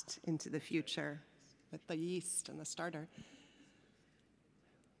past into the future with the yeast and the starter.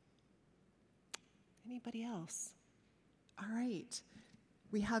 Anybody else? All right.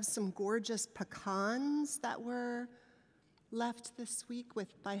 We have some gorgeous pecans that were left this week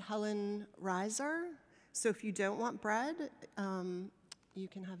by Helen Reiser. So if you don't want bread, you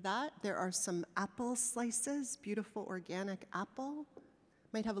can have that. There are some apple slices, beautiful organic apple.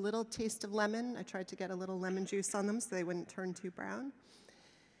 Might have a little taste of lemon. I tried to get a little lemon juice on them so they wouldn't turn too brown.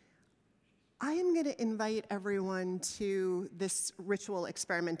 I am going to invite everyone to this ritual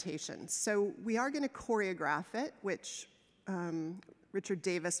experimentation. So we are going to choreograph it, which Richard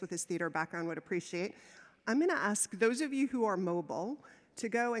Davis with his theater background would appreciate. I'm going to ask those of you who are mobile to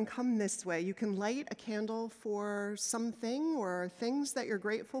go and come this way. You can light a candle for something or things that you're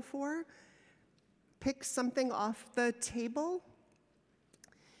grateful for. Pick something off the table.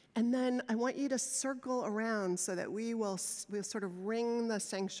 And then I want you to circle around so that we'll sort of ring the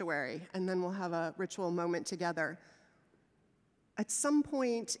sanctuary, and then we'll have a ritual moment together. At some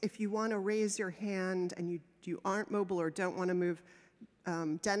point, if you want to raise your hand and you aren't mobile or don't want to move,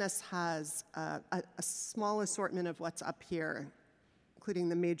 Dennis has a small assortment of what's up here, including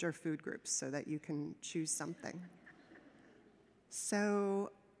the major food groups, so that you can choose something.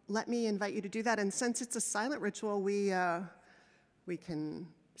 So let me invite you to do that. And since it's a silent ritual, we can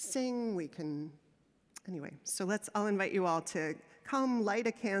sing, anyway. So I'll invite you all to come light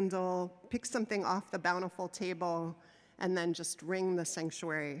a candle, pick something off the bountiful table, and then just ring the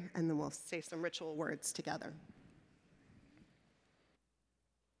sanctuary, and then we'll say some ritual words together.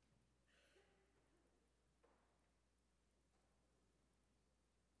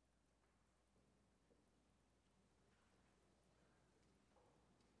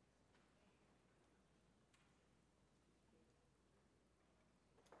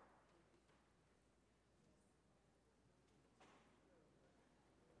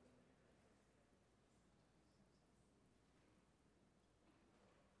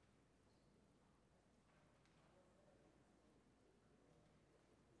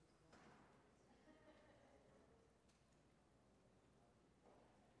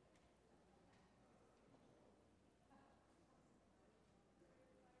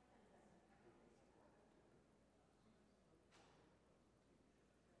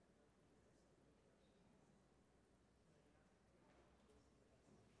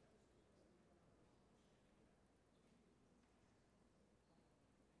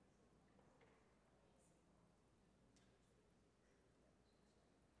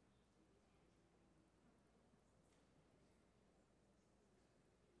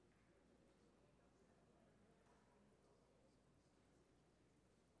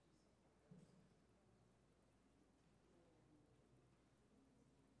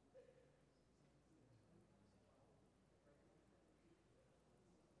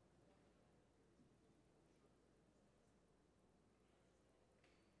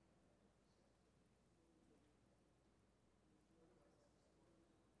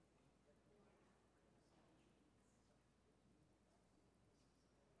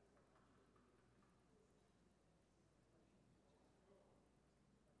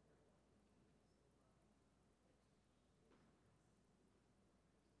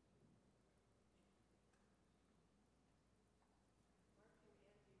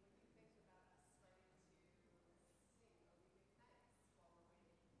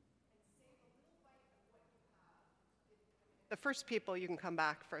 The first people, you can come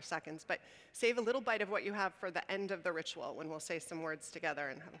back for seconds, but save a little bite of what you have for the end of the ritual when we'll say some words together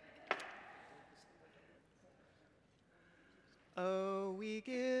and have. Oh, we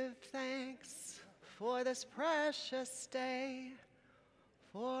give thanks for this precious day,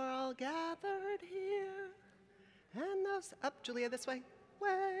 for all gathered here, and those, up, Julia, this way,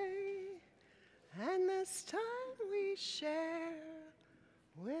 and this time we share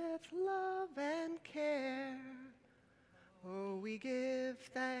with love and care. Oh, we give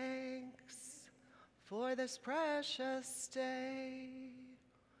thanks for this precious day.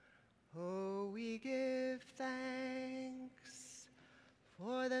 Oh, we give thanks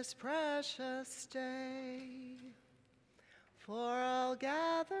for this precious day, for all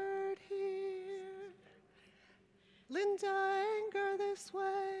gathered here. Linda, anger this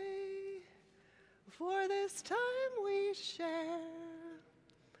way, for this time we share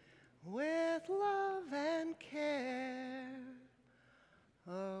with love and care.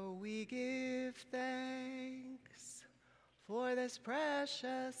 Oh, we give thanks for this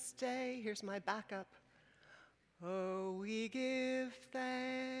precious day. Here's my backup. Oh, we give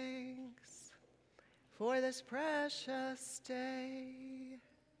thanks for this precious day,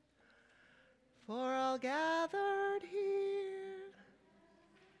 for all gathered here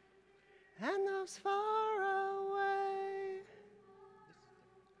and those far away.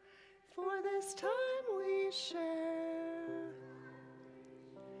 For this time we share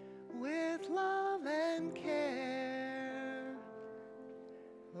with love and care.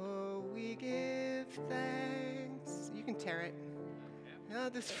 Oh, we give thanks. You can tear it. Oh,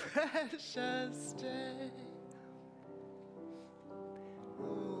 this precious day.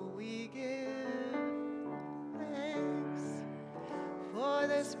 Oh, we give thanks for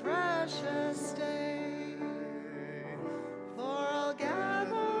this precious day, for all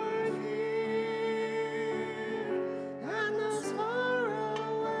gathered here and those far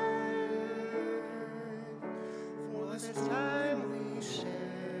away. For this time we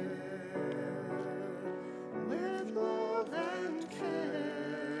share with love and care.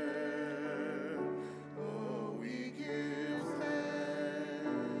 Oh, we give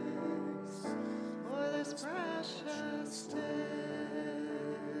thanks for this precious day.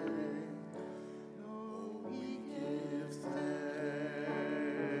 Oh, we give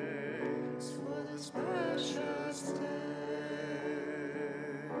thanks for this precious day,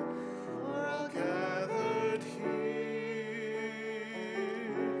 for all gathered here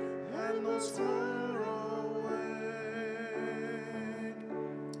and most far away.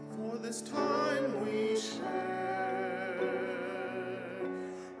 For this time we share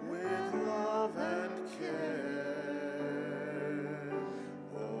with love and care.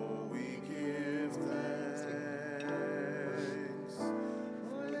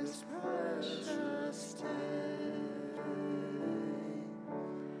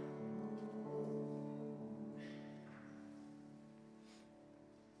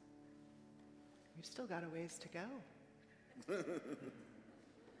 You've still got a ways to go.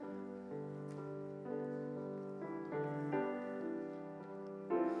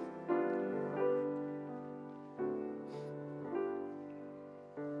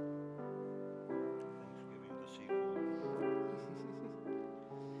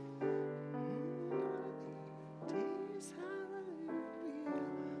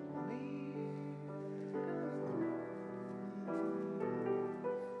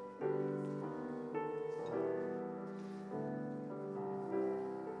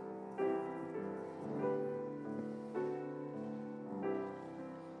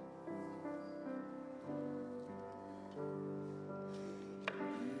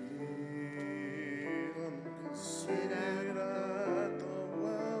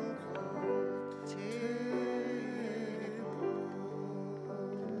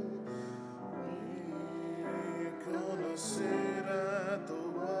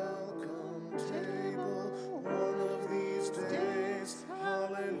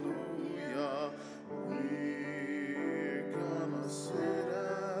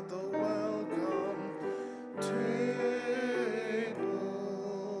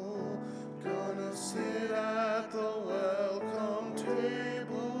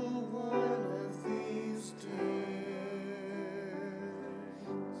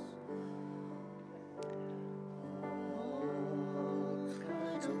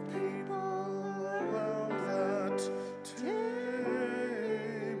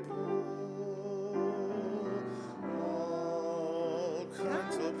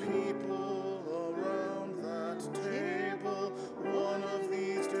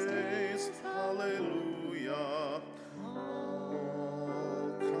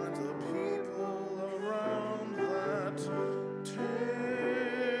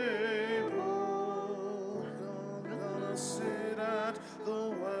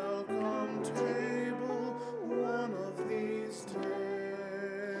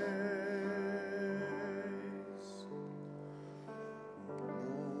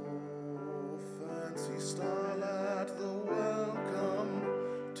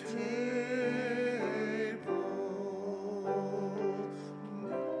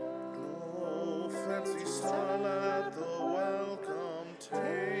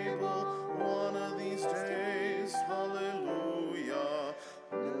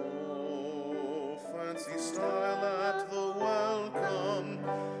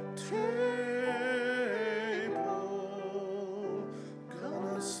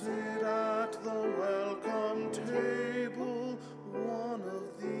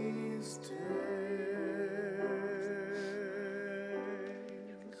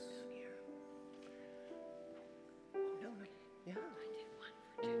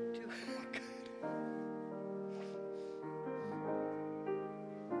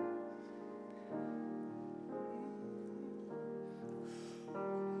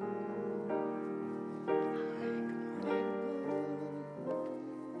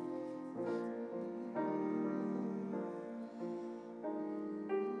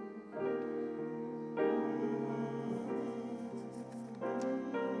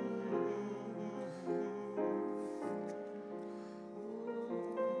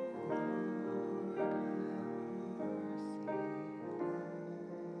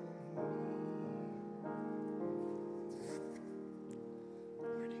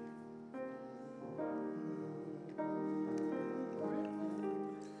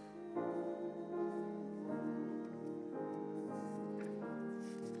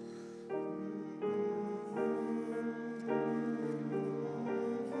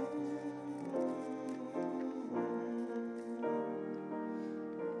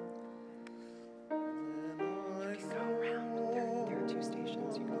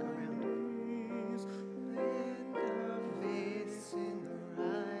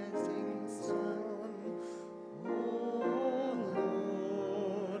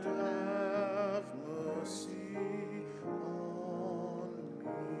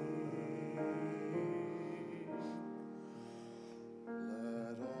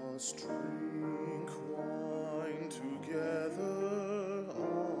 us drink wine together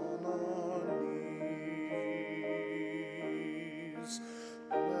on our knees.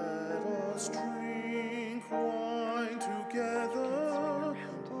 Let us drink wine together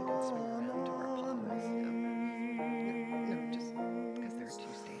on our knees.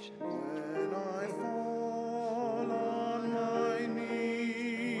 When I fall on my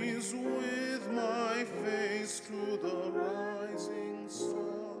knees with my face to the rising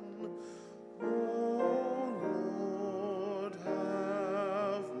sun,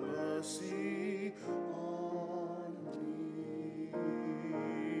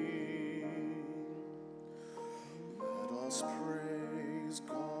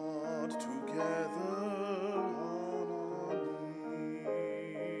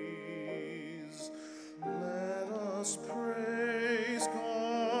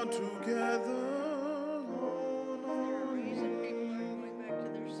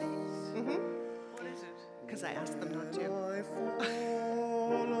 because I asked them not to. I fall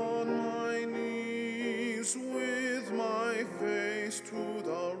on my knees with my face to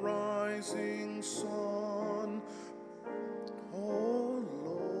the rising sun. Oh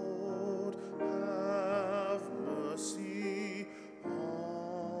Lord, have mercy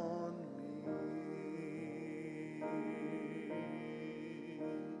on me.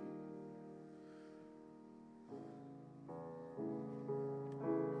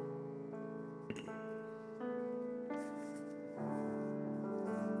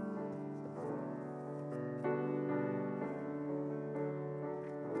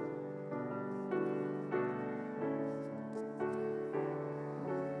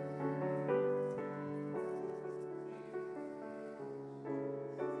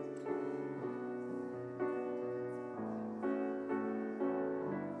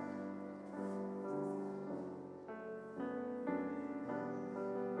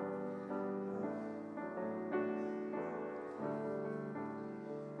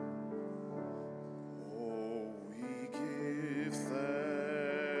 Oh, we give thanks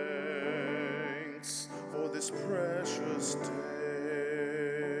for this precious day,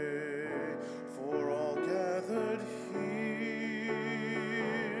 for all gathered here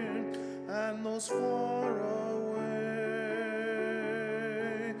and those far away,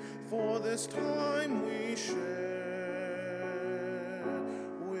 for this time we share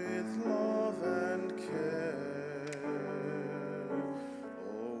with love and care.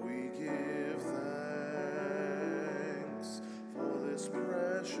 Oh, we give thanks for this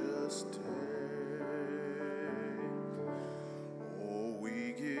precious day. Oh,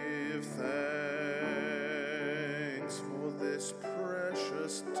 we give thanks for this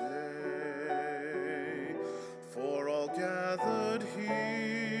precious day, for all gathered here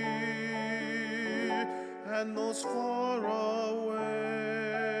and those far away,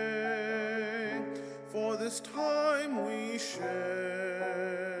 for this time we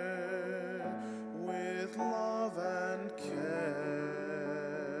share with love and care.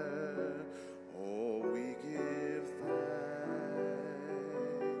 Oh, we give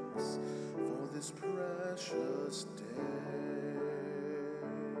thanks for this precious day.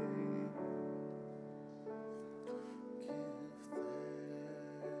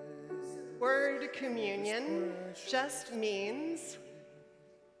 Word communion just means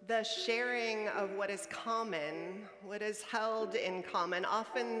the sharing of what is common, what is held in common,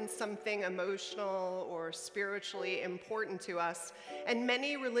 often something emotional or spiritually important to us. And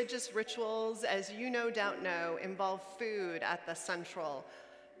many religious rituals, as you no doubt know, involve food at the central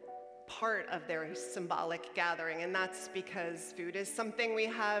part of their symbolic gathering. And that's because food is something we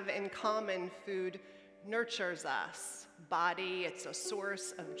have in common. Food nurtures us. Body, it's a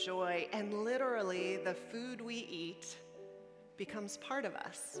source of joy. And literally, the food we eat becomes part of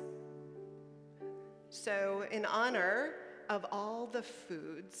us. So in honor of all the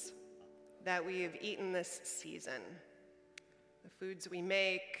foods that we have eaten this season, the foods we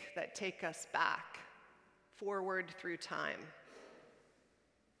make that take us back, forward through time,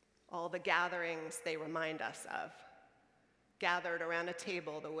 all the gatherings they remind us of, gathered around a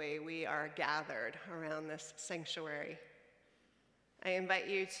table the way we are gathered around this sanctuary, I invite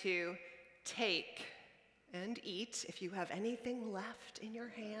you to take and eat, if you have anything left in your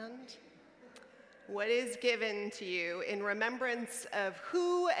hand, what is given to you in remembrance of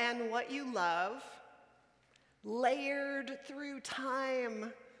who and what you love, layered through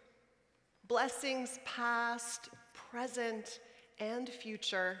time, blessings past, present, and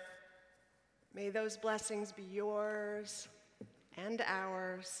future. May those blessings be yours and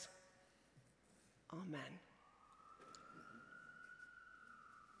ours. Amen.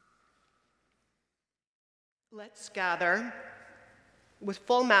 Let's gather with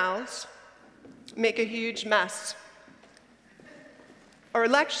full mouths, make a huge mess. Or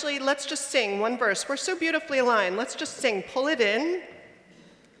actually, let's just sing one verse. We're so beautifully aligned. Let's just sing. Pull it in.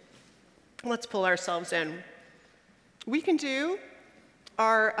 Let's pull ourselves in. We can do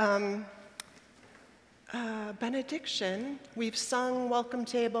our benediction. We've sung Welcome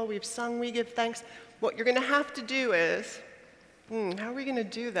Table. We've sung We Give Thanks. What you're going to have to do is, how are we going to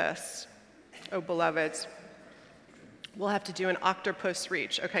do this? Oh, beloveds. We'll have to do an octopus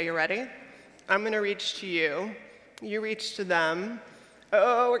reach. Okay, you ready? I'm going to reach to you. You reach to them.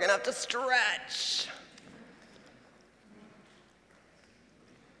 Oh, we're going to have to stretch.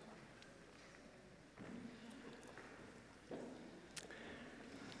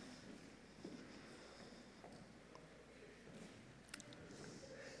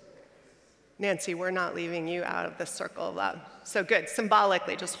 Nancy, we're not leaving you out of the circle of love. So good,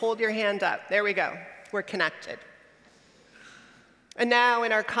 symbolically, just hold your hand up. There we go. We're connected. And now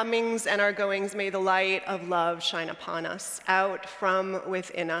in our comings and our goings, may the light of love shine upon us, out from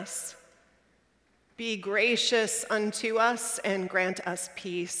within us. Be gracious unto us and grant us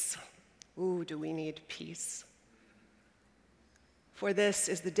peace. Ooh, do we need peace? For this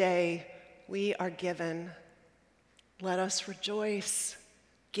is the day we are given. Let us rejoice,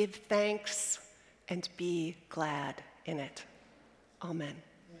 give thanks, and be glad in it. Amen.